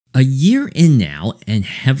A year in now and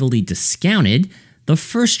heavily discounted, the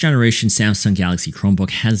first generation Samsung Galaxy Chromebook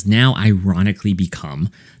has now ironically become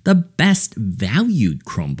the best valued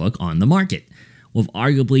Chromebook on the market, with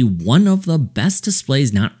arguably one of the best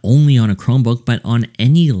displays not only on a Chromebook but on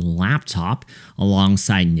any laptop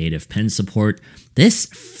alongside native pen support. This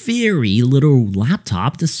fairy little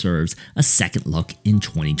laptop deserves a second look in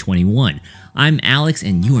 2021. I'm Alex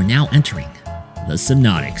and you are now entering the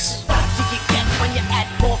Subnautics.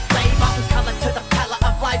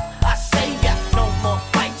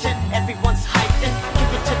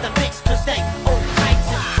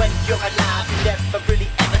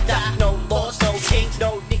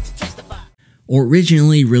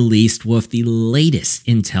 Originally released with the latest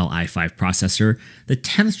Intel i5 processor, the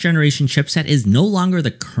 10th generation chipset is no longer the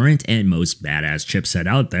current and most badass chipset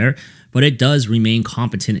out there, but it does remain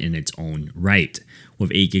competent in its own right.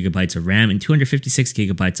 With 8GB of RAM and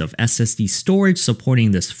 256GB of SSD storage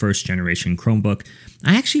supporting this first generation Chromebook,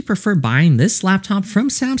 I actually prefer buying this laptop from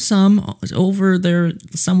Samsung over their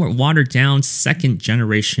somewhat watered down second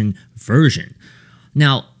generation version.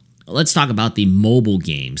 Now, let's talk about the mobile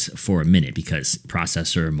games for a minute, because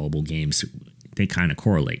processor and mobile games, they kind of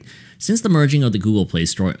correlate. Since the merging of the Google Play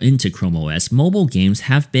Store into Chrome OS, mobile games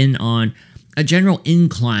have been on a general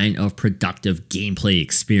incline of productive gameplay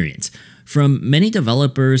experience. From many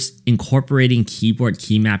developers incorporating keyboard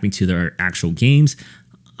key mapping to their actual games,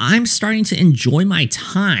 I'm starting to enjoy my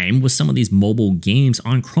time with some of these mobile games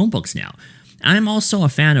on Chromebooks now. I'm also a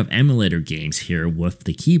fan of emulator games here with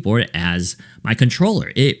the keyboard as my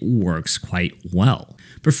controller. It works quite well.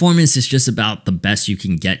 Performance is just about the best you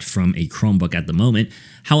can get from a Chromebook at the moment.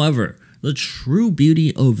 However, the true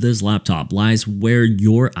beauty of this laptop lies where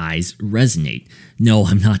your eyes resonate. No,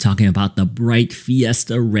 I'm not talking about the bright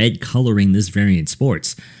Fiesta red coloring this variant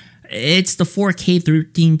sports. It's the 4K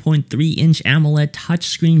 13.3-inch AMOLED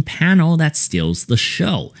touchscreen panel that steals the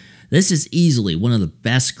show. This is easily one of the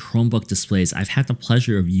best Chromebook displays I've had the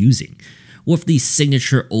pleasure of using. With the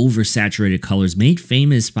signature oversaturated colors made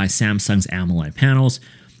famous by Samsung's AMOLED panels,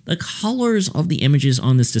 the colors of the images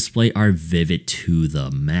on this display are vivid to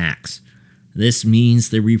the max. This means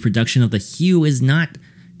the reproduction of the hue is not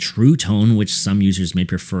true tone, which some users may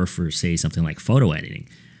prefer for, say, something like photo editing.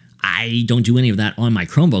 I don't do any of that on my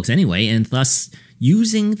Chromebooks anyway, and thus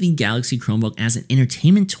using the Galaxy Chromebook as an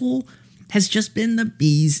entertainment tool has just been the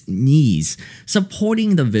bee's knees.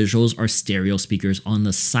 Supporting the visuals are stereo speakers on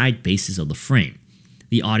the side bases of the frame.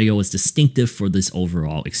 The audio is distinctive for this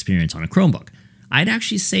overall experience on a Chromebook. I'd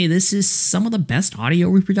actually say this is some of the best audio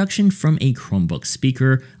reproduction from a Chromebook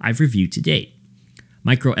speaker I've reviewed to date.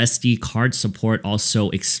 Micro SD card support also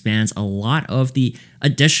expands a lot of the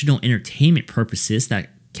additional entertainment purposes that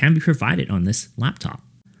can be provided on this laptop.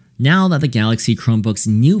 Now that the Galaxy Chromebook's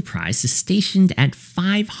new price is stationed at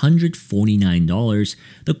 $549,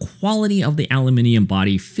 the quality of the aluminum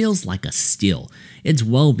body feels like a steal. It's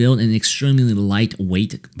well built and extremely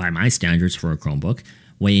lightweight by my standards for a Chromebook.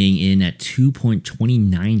 Weighing in at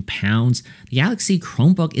 2.29 pounds, the Galaxy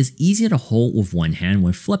Chromebook is easy to hold with one hand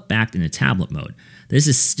when flipped back in a tablet mode. This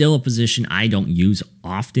is still a position I don't use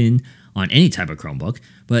often on any type of Chromebook,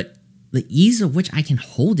 but the ease of which I can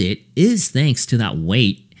hold it is thanks to that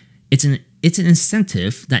weight. It's an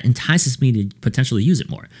incentive that entices me to potentially use it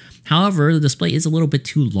more. However, the display is a little bit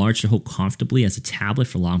too large to hold comfortably as a tablet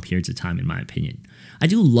for long periods of time in my opinion. I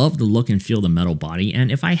do love the look and feel of the metal body, and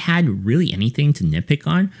if I had really anything to nitpick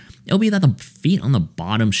on, it'll be that the feet on the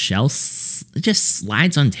bottom shell just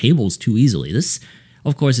slides on tables too easily. This,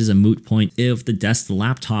 of course, is a moot point if the desk the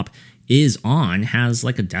laptop is on has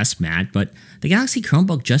like a desk mat, but the Galaxy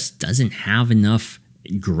Chromebook just doesn't have enough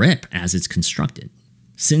grip as it's constructed.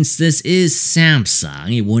 Since this is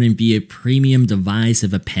Samsung, it wouldn't be a premium device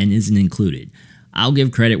if a pen isn't included. I'll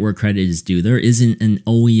give credit where credit is due. There isn't an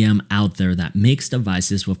OEM out there that makes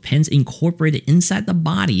devices with pens incorporated inside the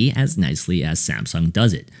body as nicely as Samsung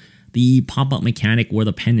does it. The pop-up mechanic where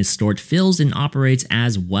the pen is stored fills and operates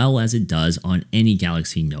as well as it does on any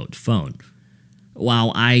Galaxy Note phone.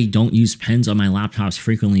 While I don't use pens on my laptops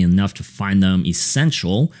frequently enough to find them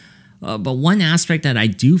essential, but one aspect that I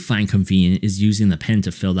do find convenient is using the pen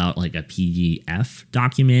to fill out like a PDF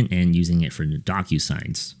document and using it for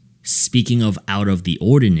DocuSigns. Speaking of out of the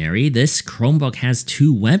ordinary, this Chromebook has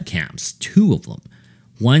two webcams, two of them.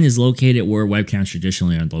 One is located where webcams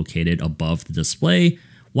traditionally are located above the display,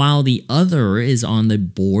 while the other is on the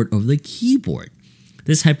board of the keyboard.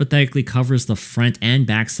 This hypothetically covers the front and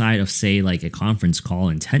back side of, say, like a conference call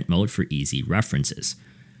in tent mode for easy references.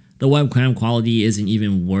 The webcam quality isn't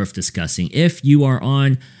even worth discussing. If you are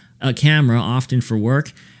on a camera often for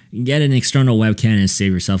work, Get an external webcam and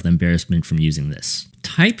save yourself the embarrassment from using this.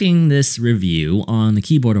 Typing this review on the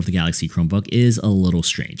keyboard of the Galaxy Chromebook is a little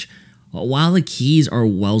strange. While the keys are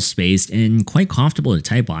well spaced and quite comfortable to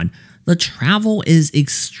type on, the travel is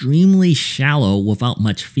extremely shallow without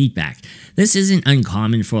much feedback. This isn't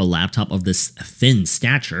uncommon for a laptop of this thin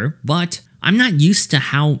stature, but I'm not used to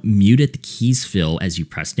how muted the keys feel as you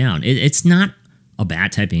press down. It's not a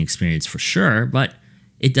bad typing experience for sure, but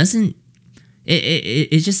it just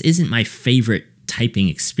isn't my favorite typing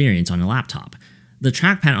experience on a laptop. The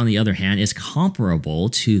trackpad, on the other hand, is comparable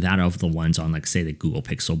to that of the ones on, like, say, the Google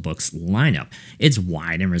Pixel Books lineup. It's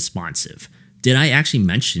wide and responsive. Did I actually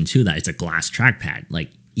mention, too, that it's a glass trackpad?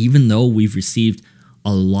 Like, even though we've received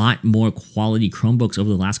a lot more quality Chromebooks over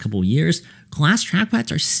the last couple of years, glass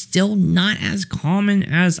trackpads are still not as common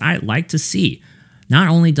as I'd like to see. Not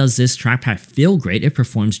only does this trackpad feel great, it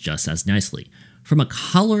performs just as nicely. From a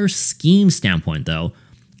color scheme standpoint, though,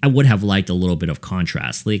 I would have liked a little bit of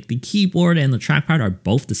contrast. Like, the keyboard and the trackpad are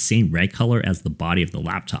both the same red color as the body of the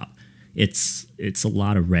laptop. It's a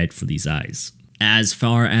lot of red for these eyes. As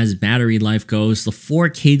far as battery life goes, the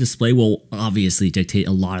 4K display will obviously dictate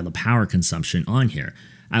a lot of the power consumption on here.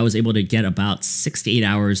 I was able to get about 6 to 8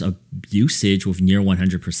 hours of usage with near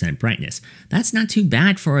 100% brightness. That's not too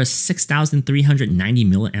bad for a 6,390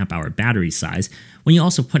 mAh battery size when you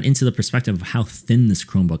also put into the perspective of how thin this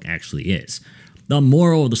Chromebook actually is. The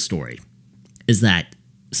moral of the story is that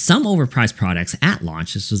some overpriced products at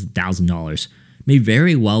launch, this was $1,000, may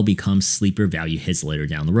very well become sleeper value hits later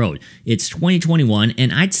down the road. It's 2021,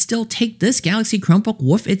 and I'd still take this Galaxy Chromebook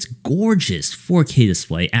with its gorgeous 4K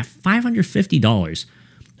display at $550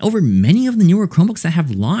 over many of the newer Chromebooks that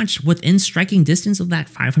have launched within striking distance of that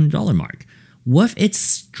 $500 mark. With its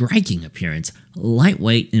striking appearance,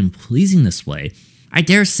 lightweight, and pleasing display, I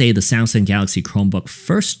dare say the Samsung Galaxy Chromebook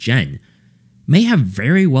 1st Gen may have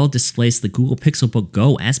very well displaced the Google Pixelbook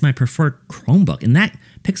Go as my preferred Chromebook, and that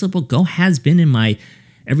Pixelbook Go has been in my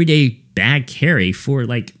everyday bag carry for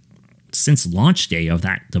since launch day of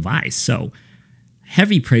that device. So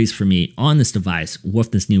heavy praise for me on this device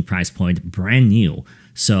with this new price point, brand new.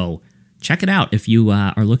 So check it out if you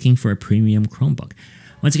are looking for a premium Chromebook.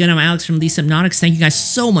 Once again, I'm Alex from The Subnautics. Thank you guys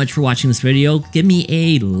so much for watching this video. Give me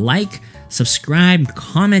a like, subscribe,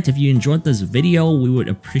 comment if you enjoyed this video. We would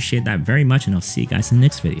appreciate that very much, and I'll see you guys in the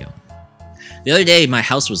next video. The other day, my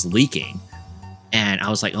house was leaking, and I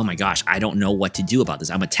was like, oh my gosh, I don't know what to do about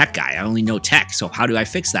this. I'm a tech guy. I only know tech, so how do I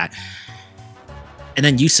fix that? And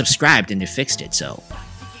then you subscribed and you fixed it, so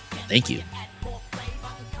thank you.